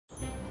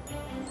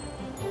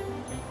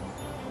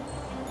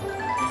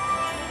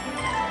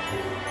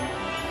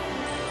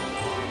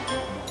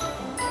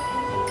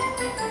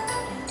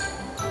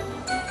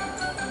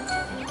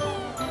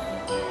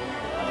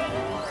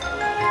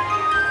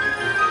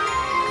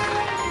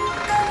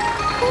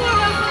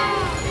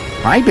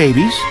Hi,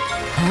 babies.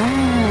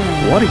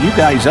 What are you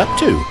guys up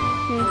to?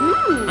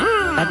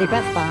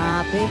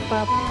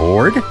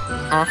 Bored?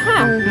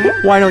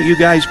 Why don't you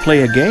guys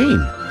play a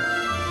game?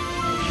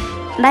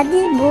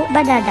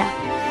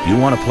 You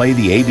want to play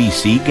the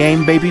ABC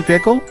game, Baby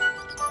Pickle?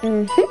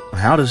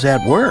 How does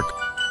that work?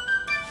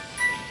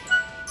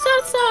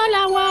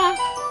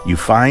 You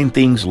find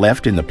things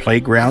left in the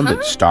playground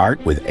that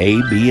start with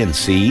A, B, and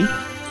C?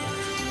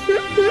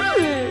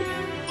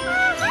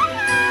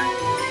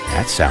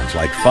 That sounds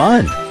like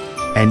fun.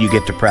 And you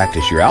get to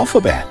practice your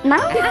alphabet.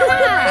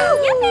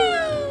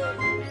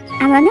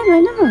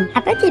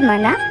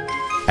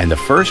 And the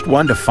first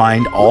one to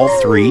find all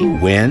three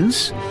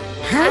wins?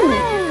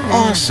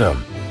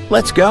 Awesome.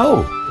 Let's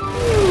go.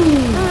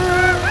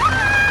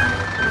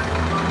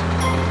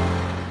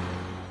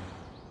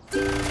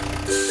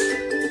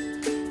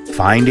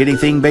 Find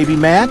anything, Baby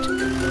Matt?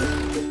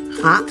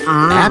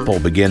 Apple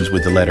begins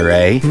with the letter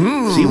A.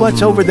 See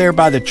what's over there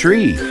by the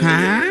tree.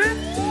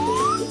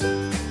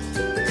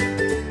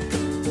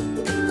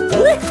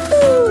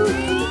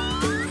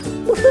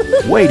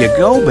 Way to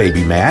go,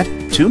 Baby Matt.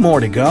 2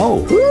 more to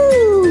go.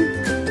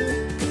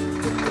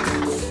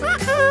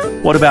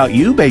 What about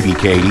you, Baby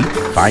Katie?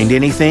 Find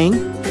anything?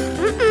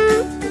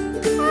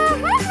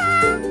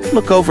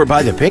 Look over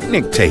by the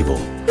picnic table.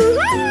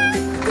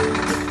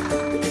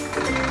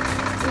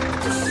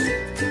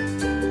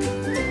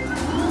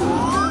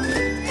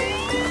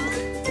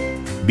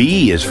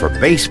 B is for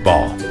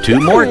baseball. 2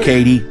 more,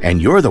 Katie,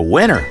 and you're the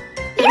winner.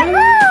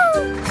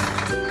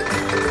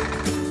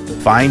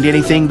 Find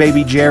anything,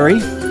 Baby Jerry?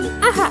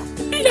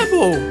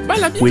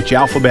 Which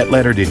alphabet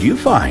letter did you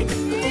find?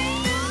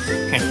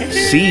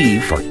 C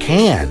for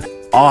can.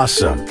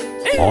 Awesome.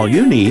 All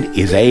you need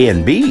is A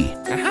and B.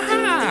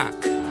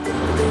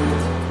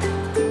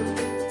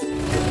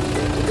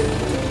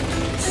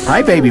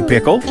 Hi, Baby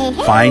Pickle.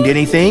 Find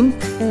anything?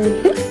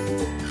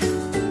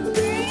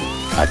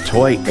 A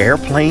toy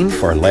airplane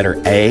for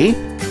letter A?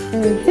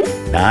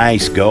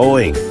 Nice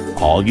going.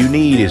 All you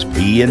need is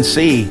B and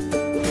C.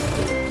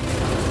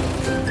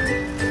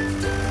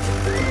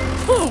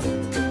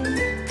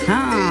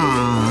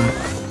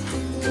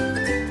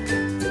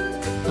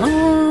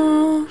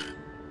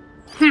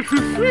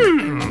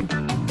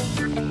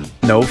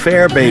 No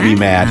fair, Baby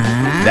Matt.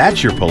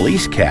 That's your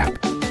police cap.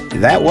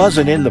 That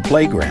wasn't in the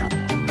playground.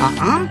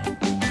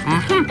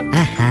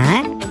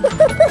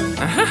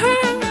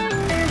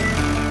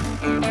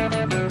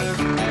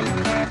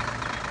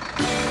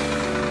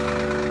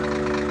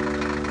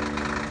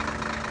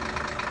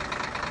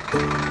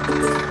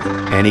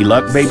 Any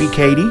luck, Baby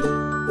Katie?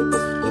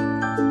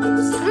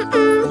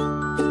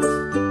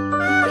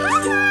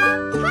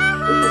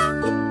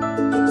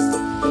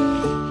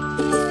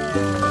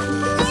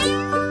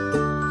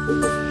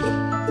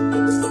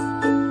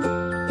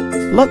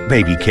 Look,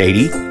 Baby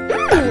Katie,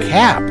 a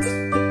cap.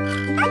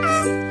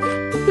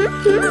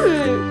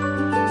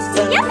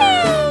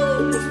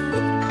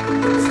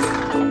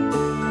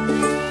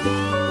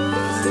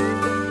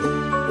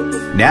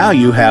 Now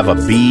you have a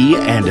B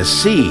and a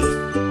C.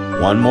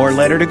 1 more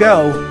letter to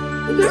go.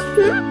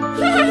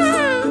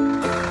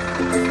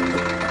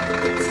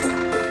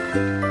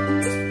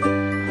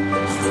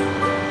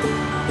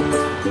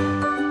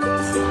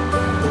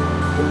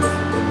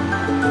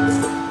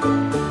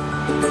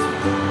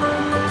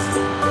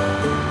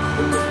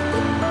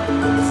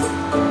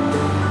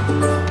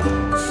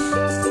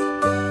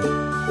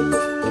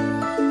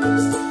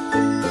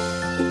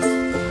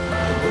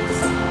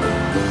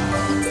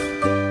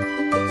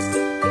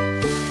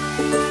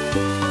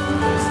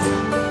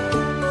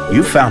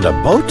 You found a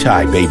bow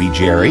tie, Baby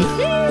Jerry.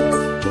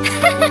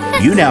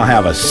 You now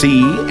have a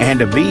C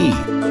and a B.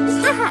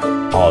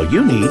 All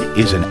you need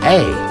is an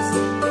A.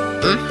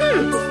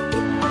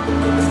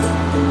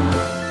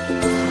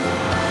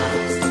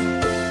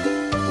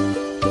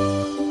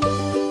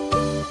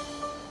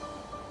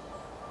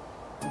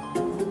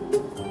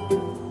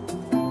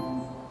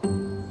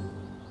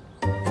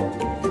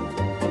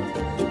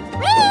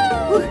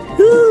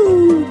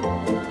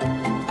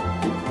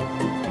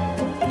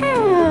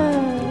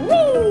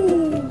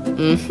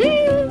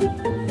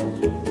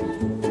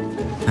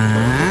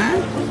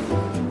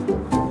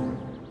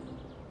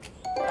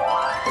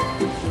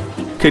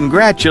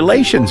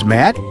 Congratulations,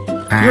 Matt.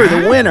 You're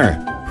the winner.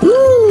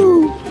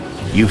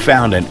 You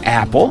found an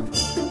apple,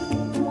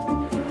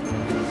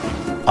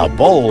 a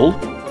bowl,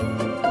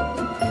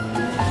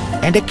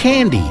 and a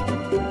candy.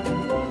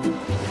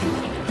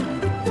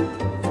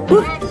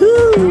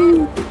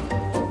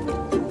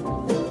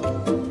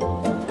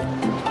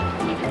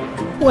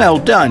 Well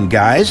done,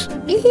 guys.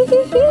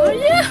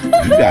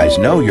 You guys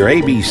know your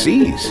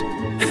ABCs.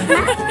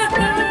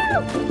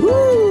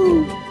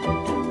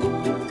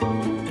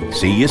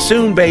 See you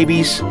soon,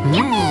 babies.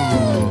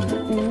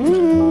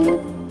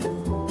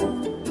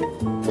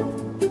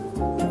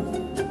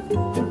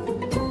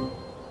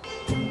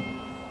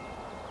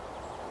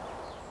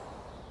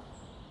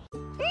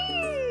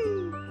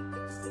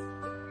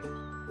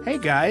 Hey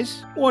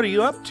guys, what are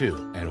you up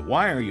to? And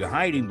why are you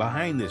hiding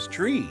behind this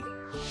tree?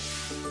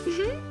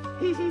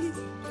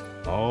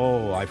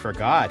 Oh, I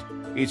forgot.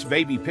 It's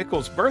baby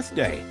Pickle's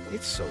birthday.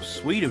 It's so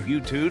sweet of you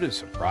two to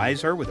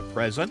surprise her with a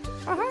present.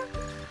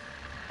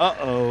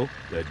 Uh-oh,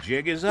 the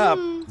jig is up.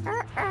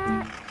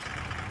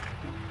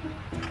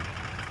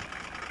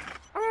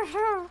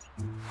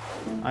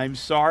 I'm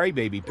sorry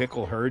baby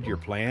Pickle heard your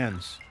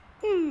plans.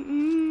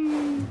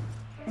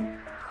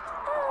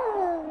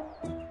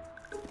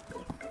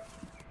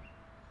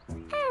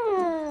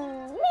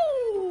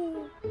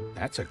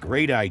 That's a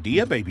great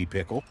idea, baby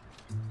Pickle.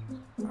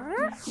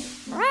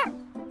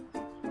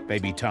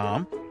 Baby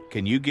Tom,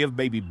 can you give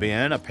baby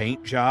Ben a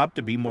paint job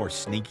to be more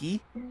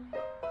sneaky?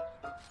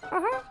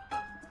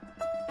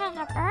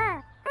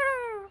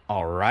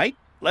 All right,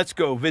 let's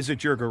go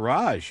visit your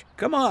garage.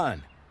 Come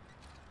on.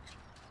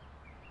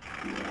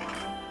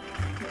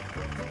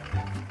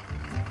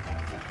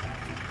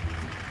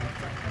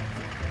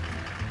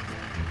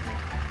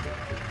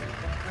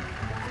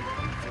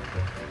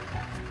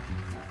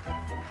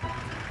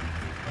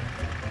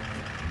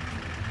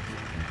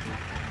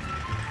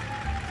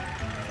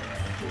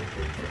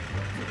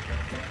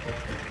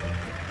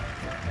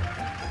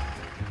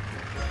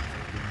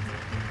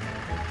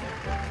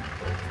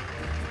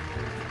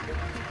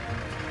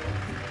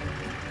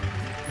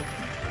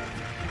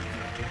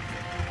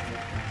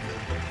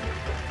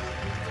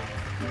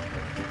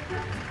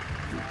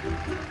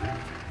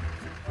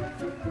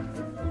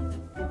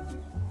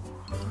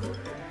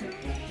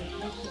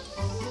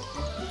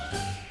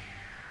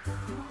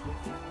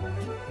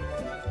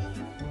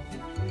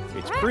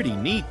 It's pretty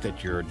neat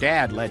that your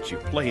dad lets you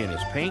play in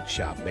his paint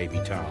shop,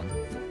 baby Tom.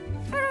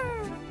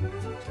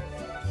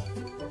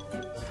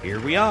 Here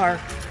we are.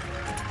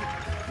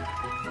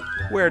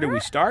 Where do we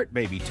start,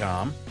 baby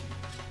Tom?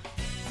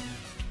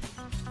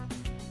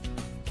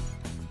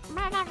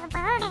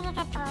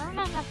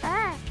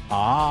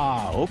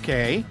 Ah,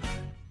 okay.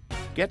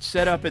 Get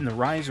set up in the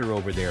riser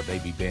over there,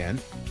 baby Ben.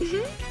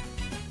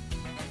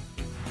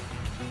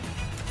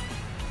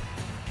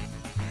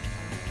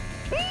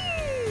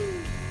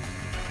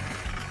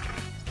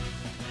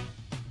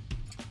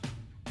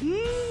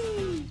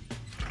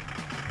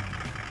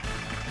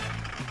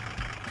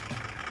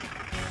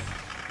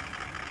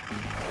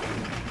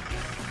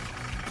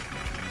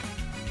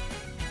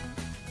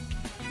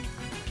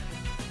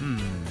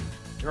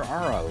 There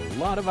are a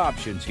lot of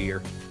options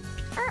here.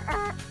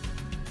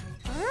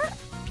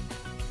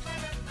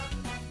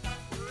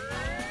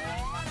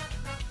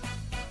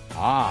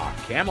 Ah,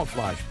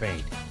 camouflage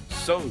paint.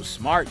 So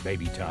smart,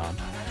 baby Tom.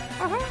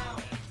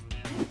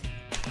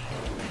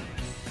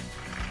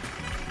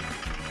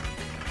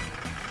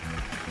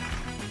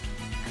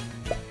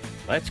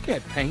 Let's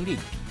get painting.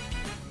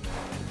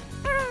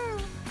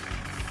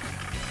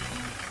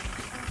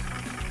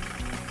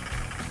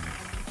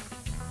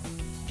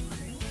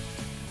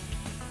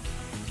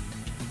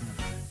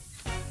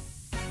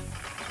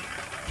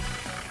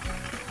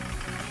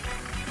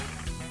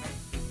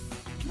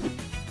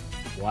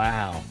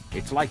 Wow,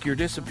 it's like you're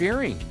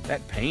disappearing.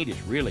 That paint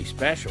is really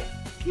special.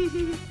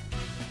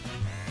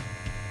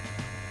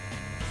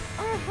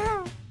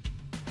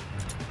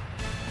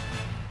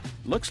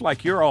 Looks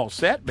like you're all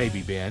set,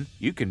 baby Ben.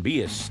 You can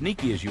be as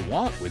sneaky as you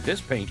want with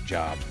this paint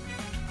job.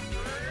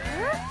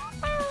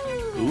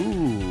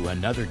 Ooh,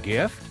 another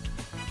gift?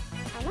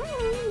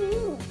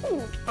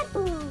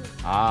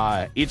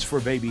 Ah, it's for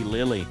baby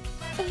Lily.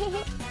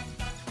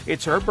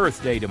 It's her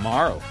birthday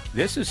tomorrow.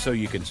 This is so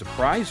you can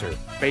surprise her.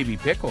 Baby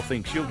Pickle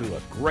thinks you'll do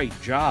a great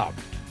job.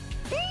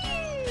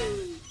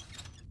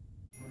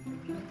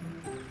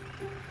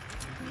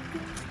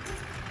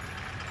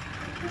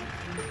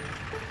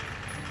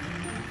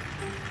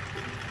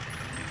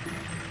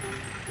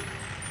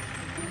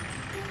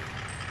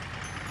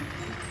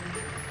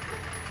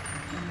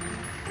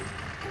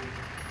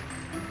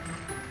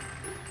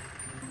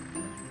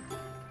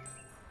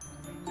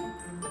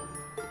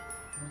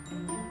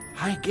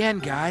 Hi again,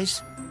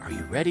 guys. Are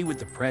you ready with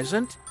the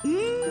present?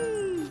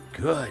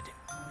 Good.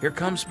 Here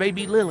comes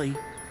baby Lily.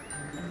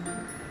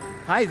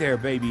 Hi there,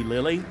 baby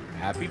Lily.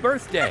 Happy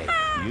birthday.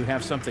 Do you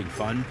have something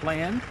fun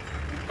planned?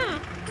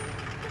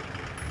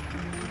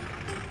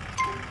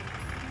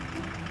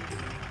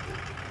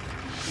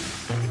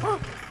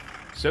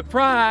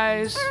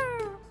 Surprise!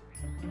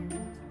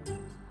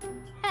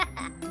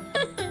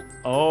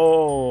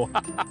 Oh,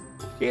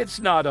 it's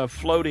not a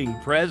floating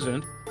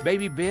present.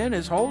 Baby Ben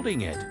is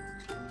holding it.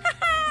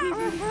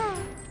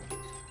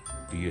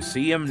 Do you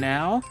see him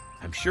now?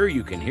 I'm sure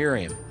you can hear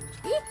him.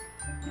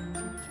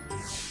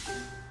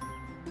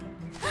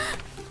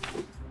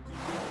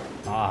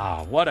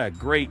 Ah, what a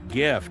great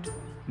gift.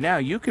 Now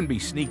you can be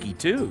sneaky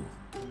too.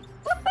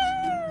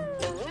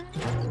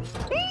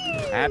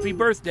 Happy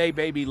birthday,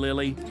 baby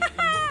Lily.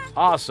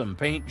 Awesome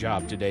paint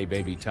job today,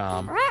 baby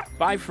Tom.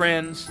 Bye,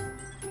 friends.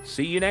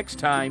 See you next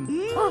time.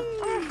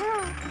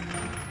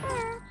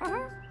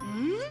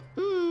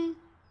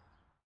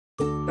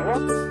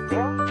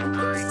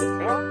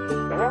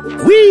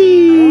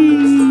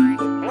 Whee!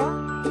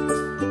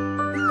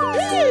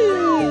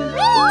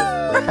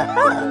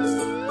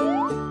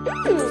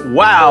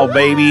 Wow,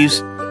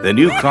 babies. The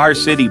new Car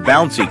City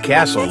Bouncy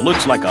Castle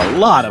looks like a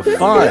lot of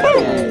fun.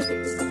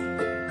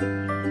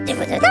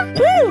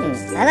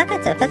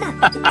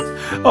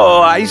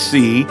 Oh, I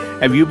see.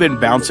 Have you been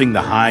bouncing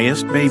the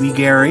highest, baby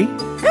Gary?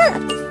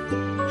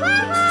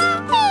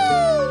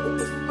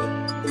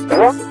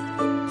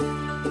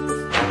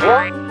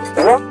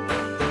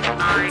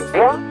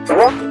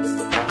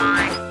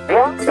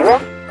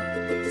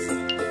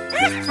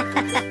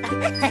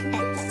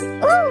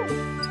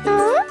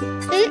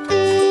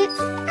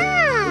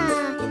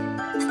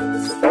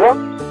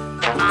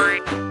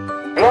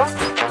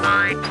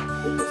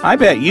 I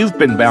bet you've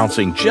been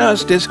bouncing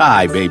just as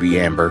high, baby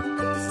Amber.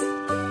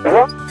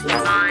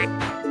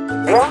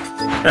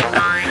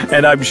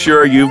 And I'm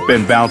sure you've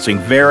been bouncing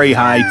very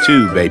high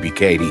too, baby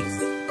Katie.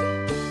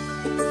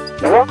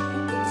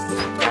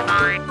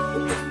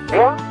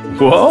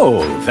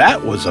 Whoa,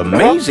 that was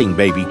amazing,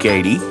 baby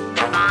Katie.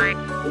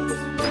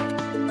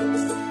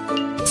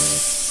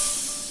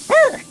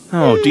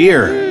 Oh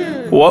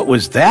dear, what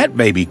was that,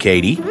 baby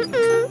Katie?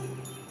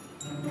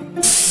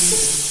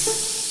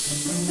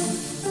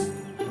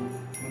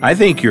 I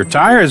think your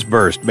tires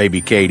burst, baby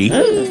Katie.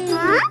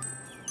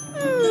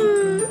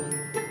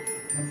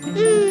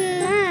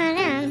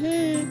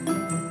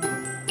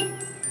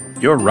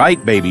 You're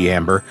right, baby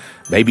Amber.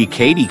 Baby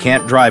Katie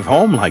can't drive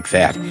home like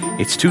that.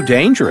 It's too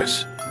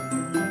dangerous.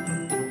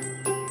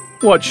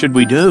 What should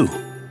we do?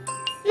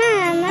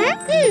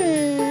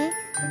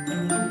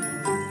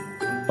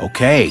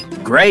 Okay,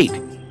 great.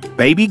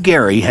 Baby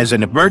Gary has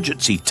an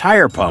emergency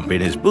tire pump in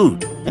his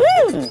boot.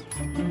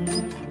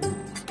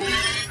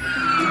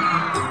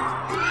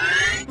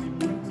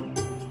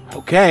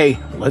 Okay,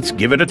 let's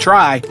give it a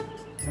try.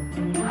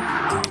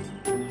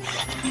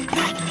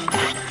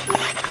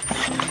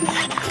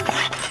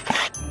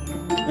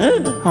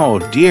 Oh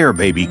dear,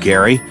 baby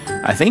Gary.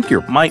 I think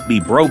your might be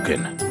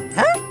broken.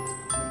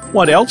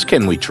 What else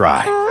can we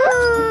try?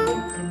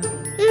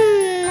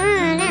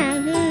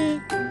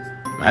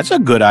 That's a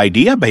good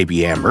idea,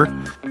 baby Amber.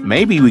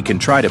 Maybe we can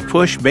try to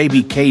push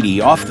baby Katie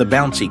off the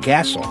bouncy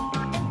castle.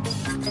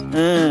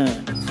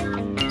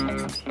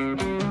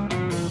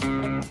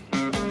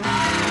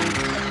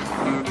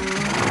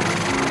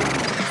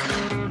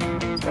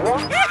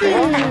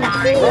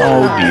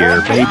 Oh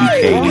dear, baby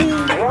Katie.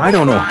 I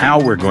don't know how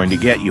we're going to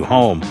get you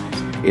home.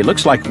 It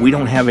looks like we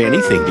don't have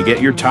anything to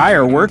get your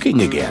tire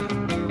working again.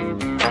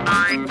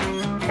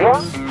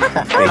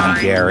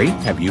 Baby Gary,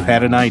 have you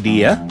had an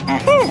idea?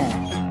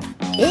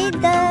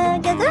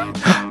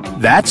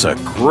 That's a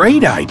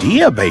great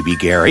idea, baby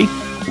Gary.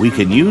 We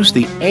can use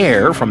the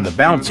air from the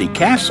bouncy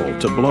castle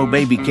to blow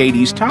baby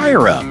Katie's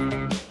tire up.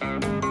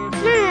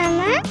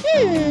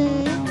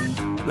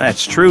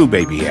 That's true,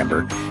 baby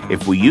Amber.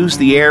 If we use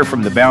the air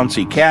from the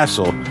bouncy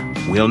castle,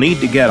 we'll need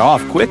to get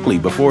off quickly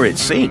before it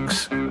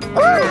sinks.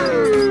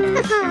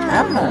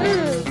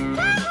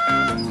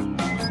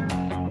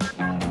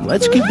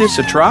 Let's give this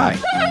a try.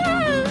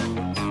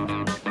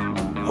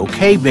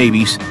 Okay,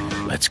 babies,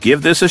 let's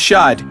give this a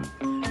shot.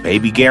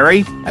 Baby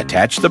Gary,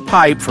 attach the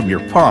pipe from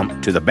your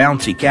pump to the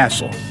bouncy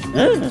castle.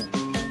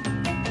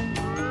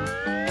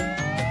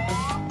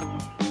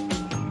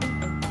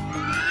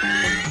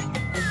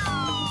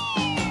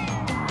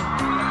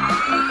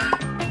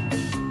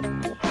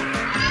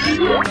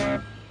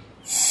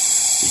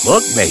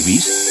 Look,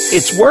 babies,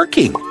 it's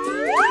working.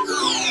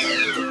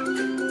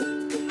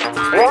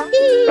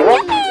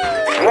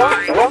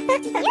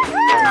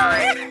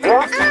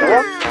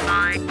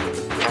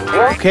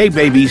 Okay,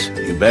 babies,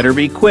 you better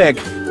be quick.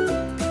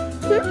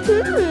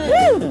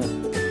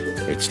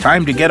 It's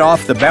time to get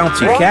off the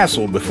bouncy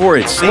castle before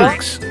it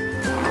sinks.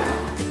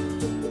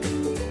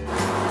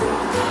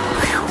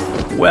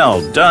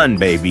 Well done,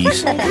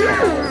 babies.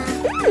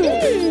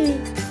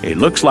 It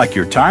looks like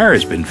your tire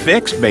has been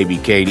fixed, baby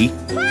Katie.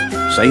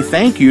 Say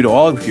thank you to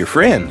all of your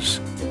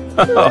friends.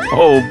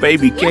 Oh,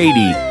 baby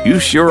Katie, you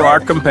sure are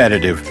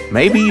competitive.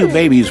 Maybe you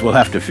babies will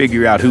have to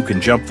figure out who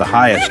can jump the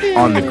highest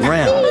on the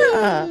ground.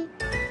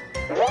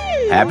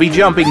 Happy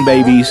jumping,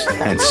 babies,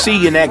 and see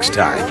you next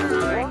time.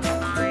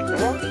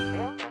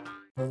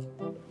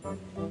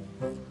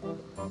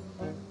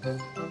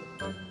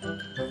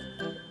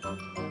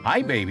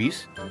 Hi,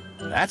 babies.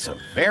 That's a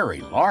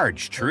very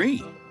large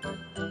tree.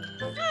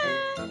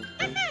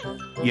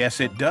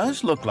 Yes, it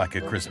does look like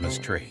a Christmas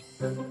tree.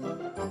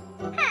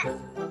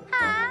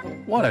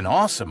 What an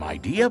awesome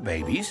idea,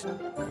 babies.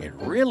 It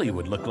really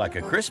would look like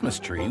a Christmas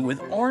tree with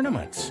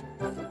ornaments.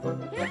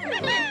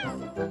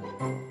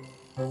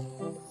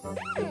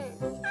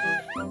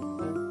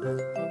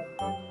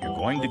 You're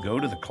going to go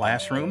to the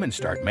classroom and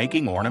start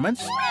making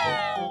ornaments?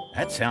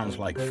 That sounds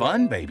like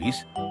fun,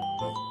 babies.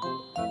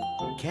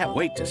 Can't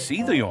wait to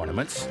see the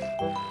ornaments.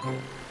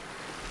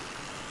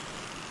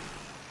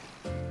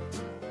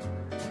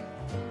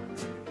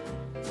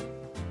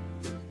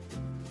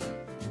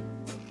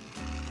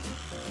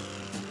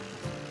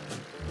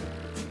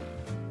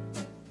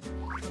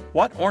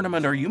 What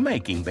ornament are you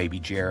making, baby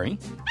Jerry?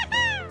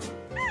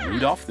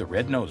 Rudolph the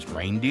Red-Nosed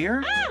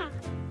Reindeer?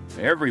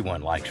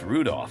 Everyone likes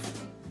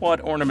Rudolph. What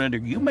ornament are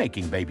you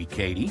making, baby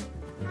Katie?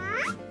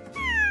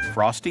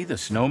 Frosty the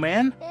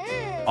Snowman?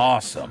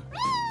 Awesome.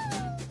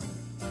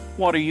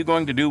 What are you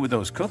going to do with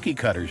those cookie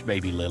cutters,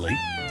 baby Lily?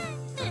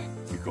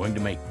 You're going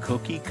to make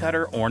cookie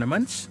cutter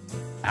ornaments?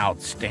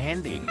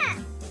 Outstanding.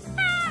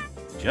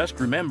 Just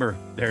remember,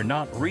 they're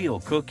not real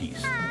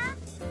cookies.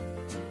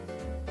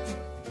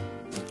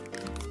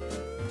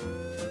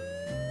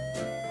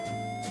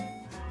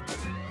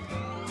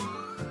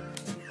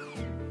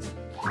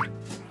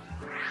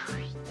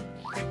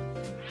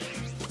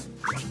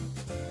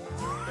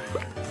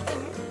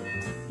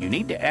 You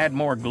need to add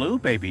more glue,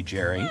 baby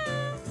Jerry.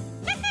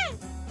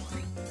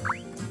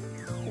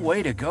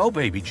 Way to go,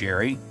 baby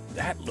Jerry.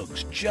 That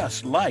looks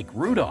just like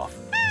Rudolph.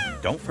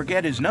 Don't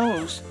forget his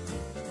nose.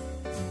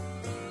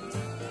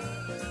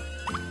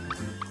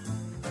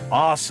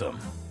 Awesome.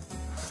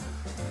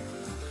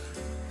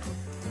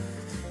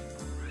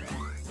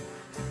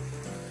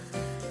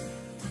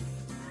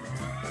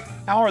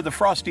 How are the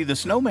Frosty the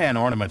Snowman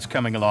ornaments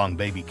coming along,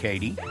 baby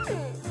Katie?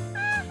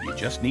 You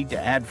just need to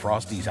add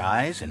Frosty's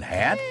eyes and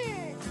hat.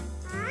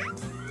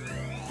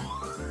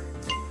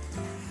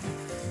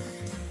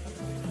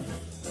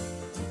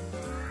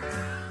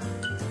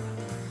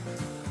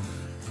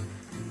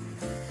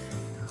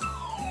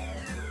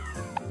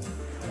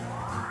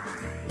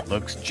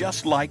 Looks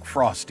just like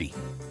Frosty.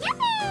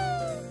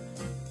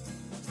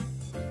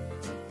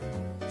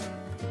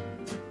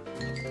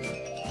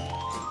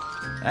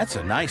 That's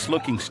a nice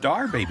looking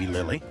star, baby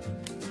Lily.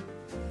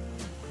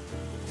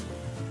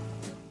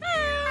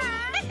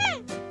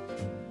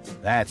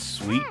 That's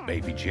sweet,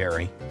 baby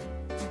Jerry.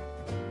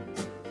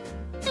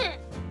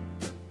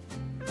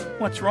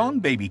 What's wrong,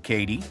 baby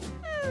Katie?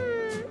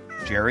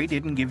 Jerry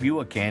didn't give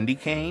you a candy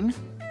cane?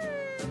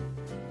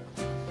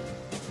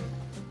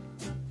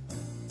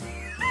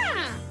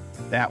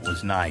 That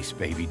was nice,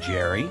 baby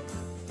Jerry.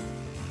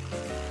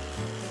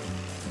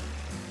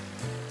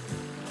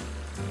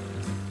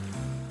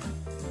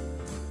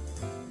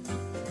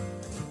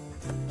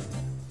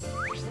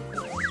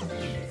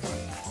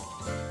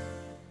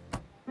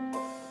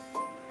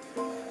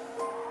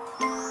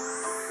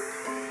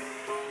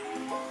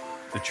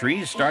 The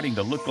tree is starting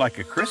to look like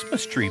a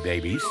Christmas tree,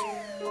 babies.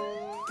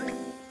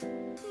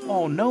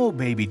 Oh no,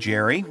 baby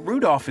Jerry,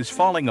 Rudolph is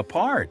falling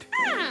apart.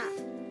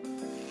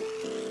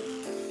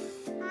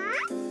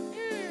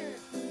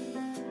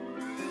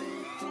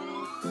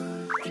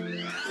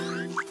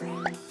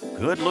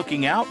 Good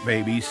looking out,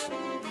 babies.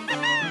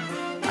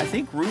 I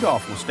think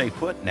Rudolph will stay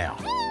put now.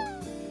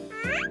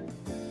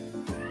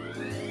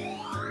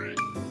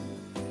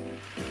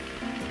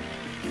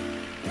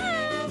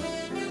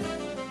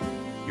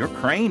 Your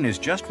crane is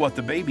just what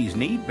the babies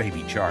need,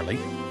 baby Charlie.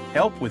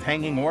 Help with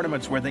hanging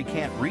ornaments where they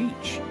can't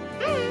reach.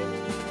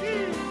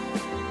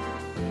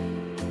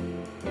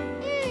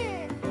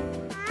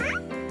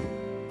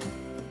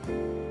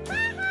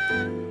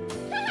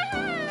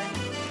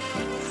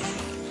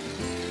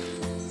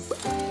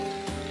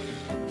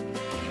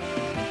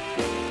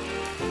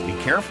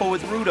 Careful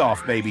with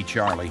Rudolph, baby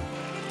Charlie.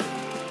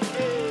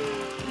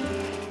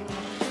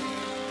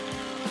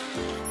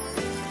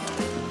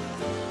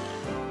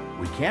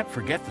 We can't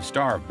forget the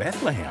Star of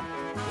Bethlehem,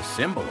 the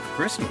symbol of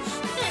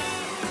Christmas.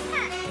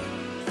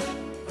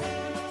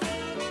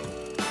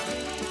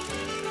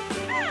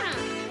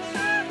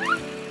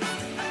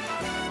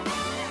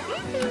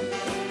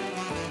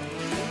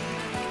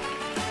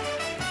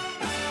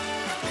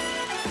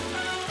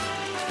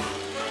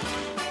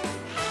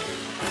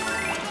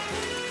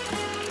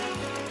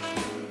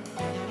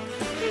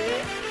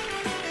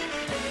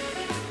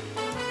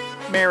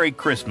 Merry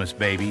Christmas,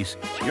 babies.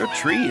 Your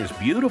tree is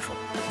beautiful.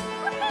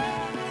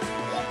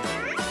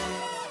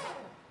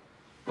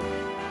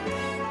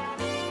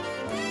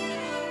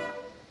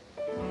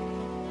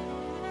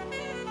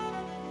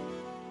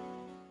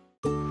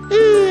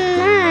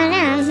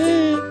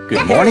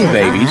 Good morning,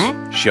 babies.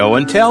 Show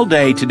and tell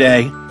day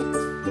today.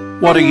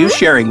 What are you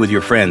sharing with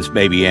your friends,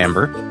 baby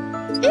Amber?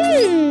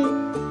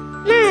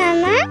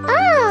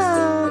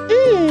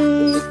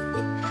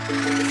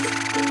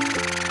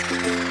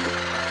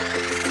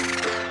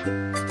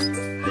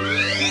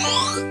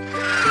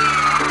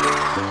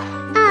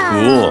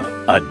 Cool.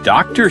 A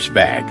doctor's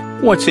bag.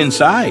 What's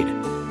inside?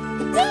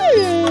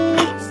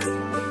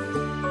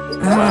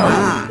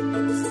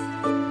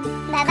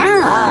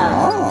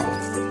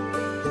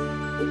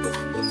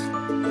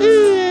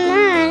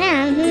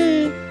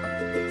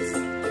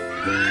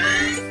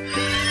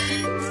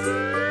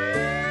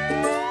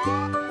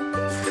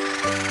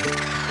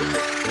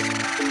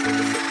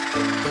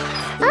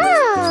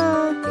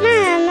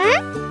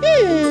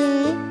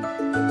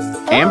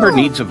 Amber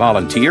needs a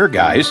volunteer,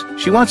 guys.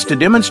 She wants to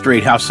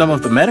demonstrate how some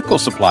of the medical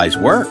supplies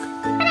work.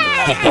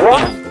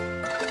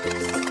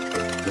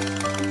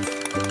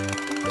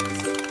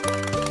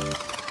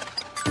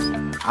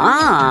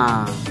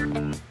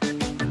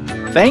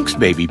 Thanks,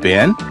 Baby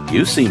Ben.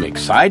 You seem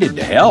excited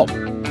to help.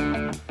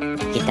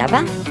 Kita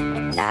ba?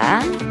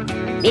 Da?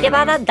 Bida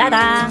ba da da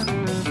da?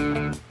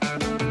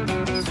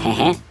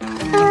 Hehe.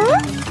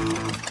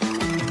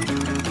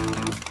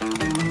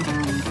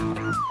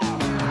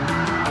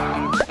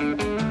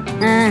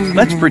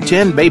 Let's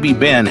pretend baby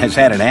Ben has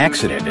had an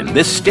accident and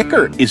this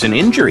sticker is an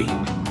injury.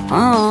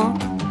 Oh.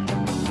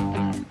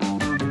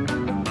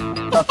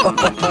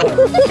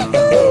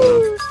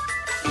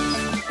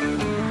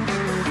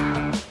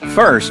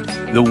 First,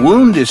 the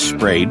wound is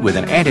sprayed with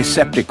an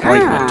antiseptic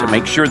ointment to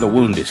make sure the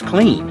wound is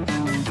clean.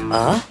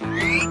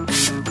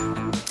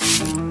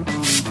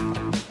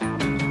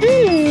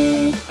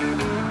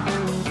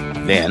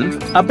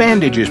 Then, a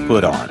bandage is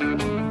put on.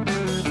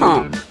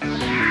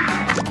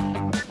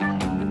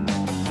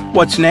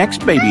 What's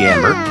next, baby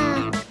Amber?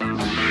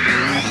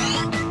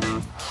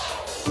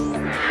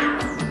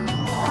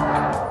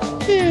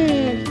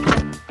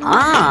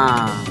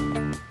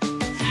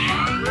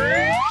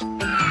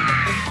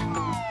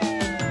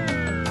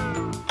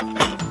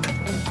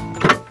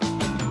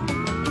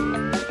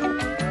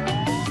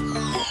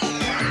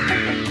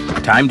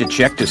 Time to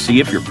check to see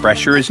if your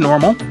pressure is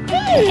normal.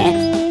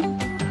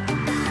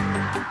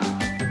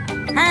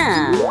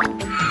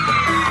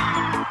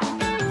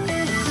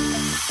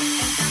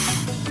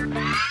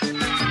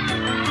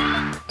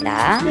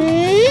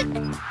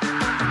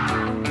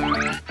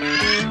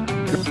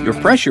 Your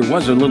pressure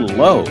was a little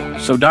low,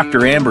 so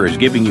Dr. Amber is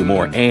giving you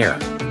more air.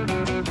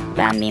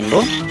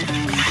 Mimbo.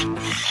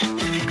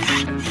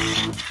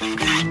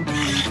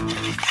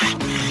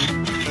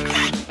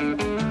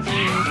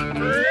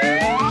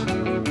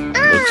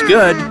 Looks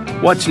good.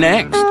 What's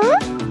next?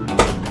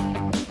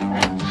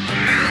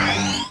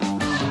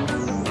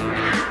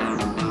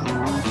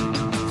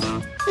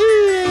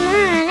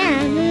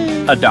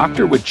 A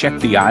doctor would check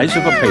the eyes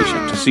of a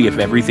patient to see if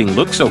everything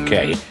looks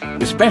okay,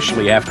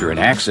 especially after an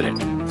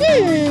accident.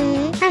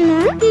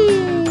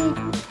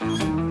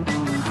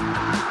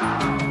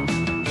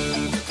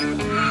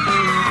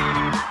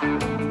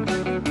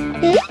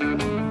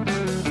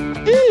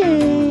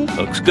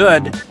 Looks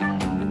good.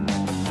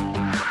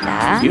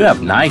 You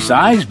have nice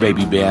eyes,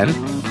 baby Ben.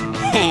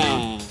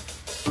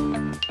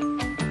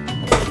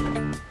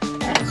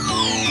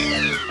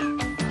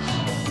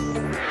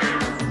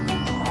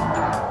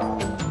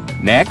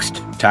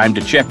 Next, time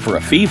to check for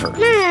a fever.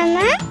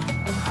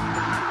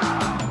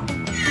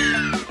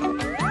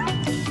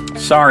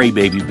 Sorry,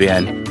 baby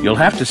Ben. You'll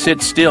have to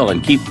sit still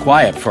and keep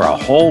quiet for a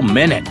whole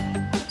minute.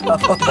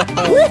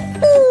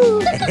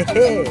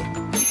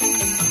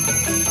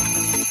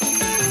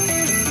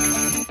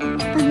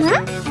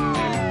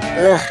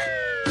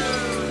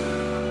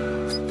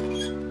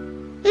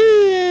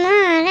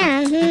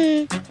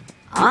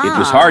 It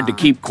was hard to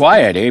keep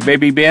quiet, eh,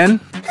 baby Ben?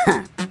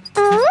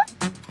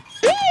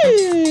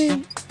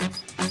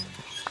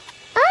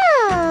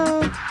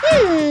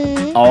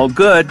 All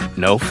good.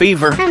 No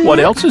fever. What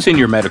else is in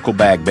your medical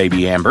bag,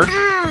 baby Amber?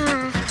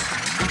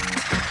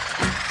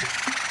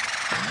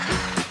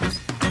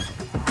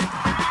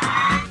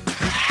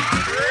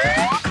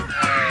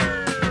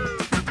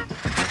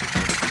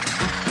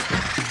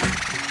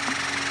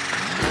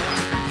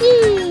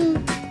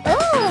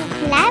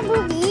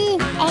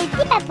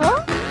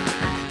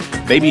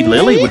 Baby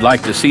Lily would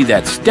like to see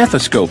that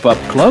stethoscope up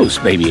close,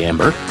 baby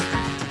Amber.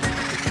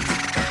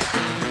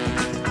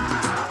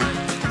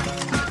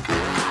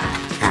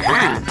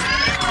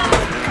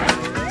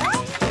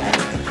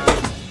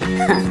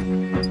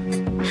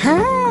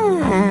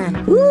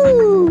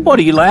 What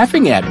are you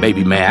laughing at,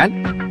 baby Matt?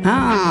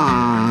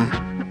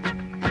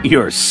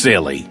 You're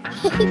silly.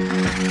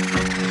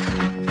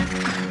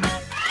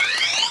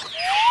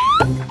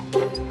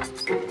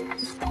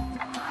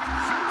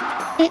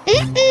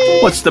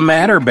 What's the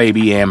matter,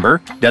 baby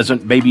Amber?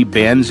 Doesn't baby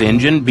Ben's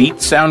engine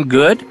beat sound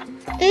good?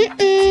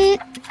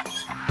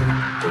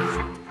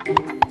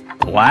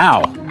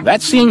 Wow,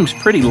 that seems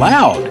pretty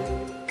loud.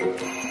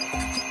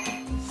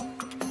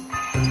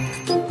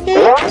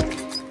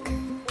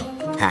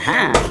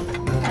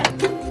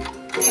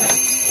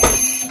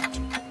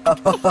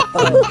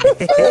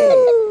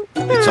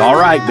 It's all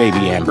right,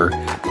 baby Amber.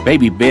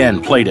 Baby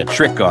Ben played a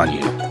trick on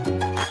you.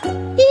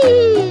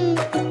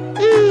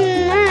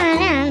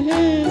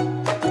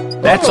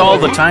 That's all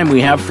the time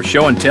we have for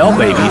show and tell,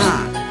 babies.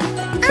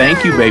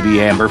 Thank you,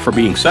 baby Amber, for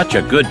being such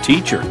a good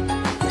teacher.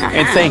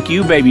 And thank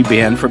you, baby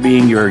Ben, for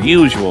being your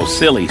usual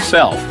silly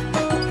self.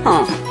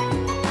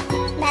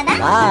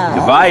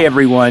 Goodbye,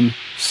 everyone.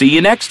 See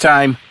you next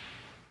time.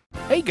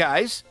 Hey,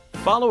 guys.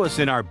 Follow us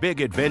in our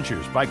big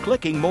adventures by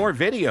clicking more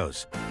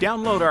videos.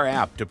 Download our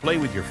app to play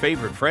with your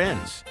favorite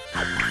friends.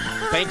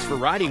 Thanks for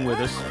riding with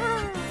us.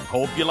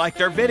 Hope you liked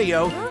our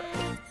video.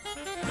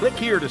 Click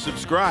here to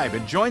subscribe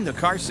and join the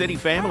Car City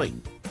family.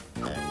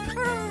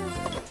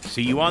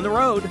 See you on the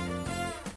road.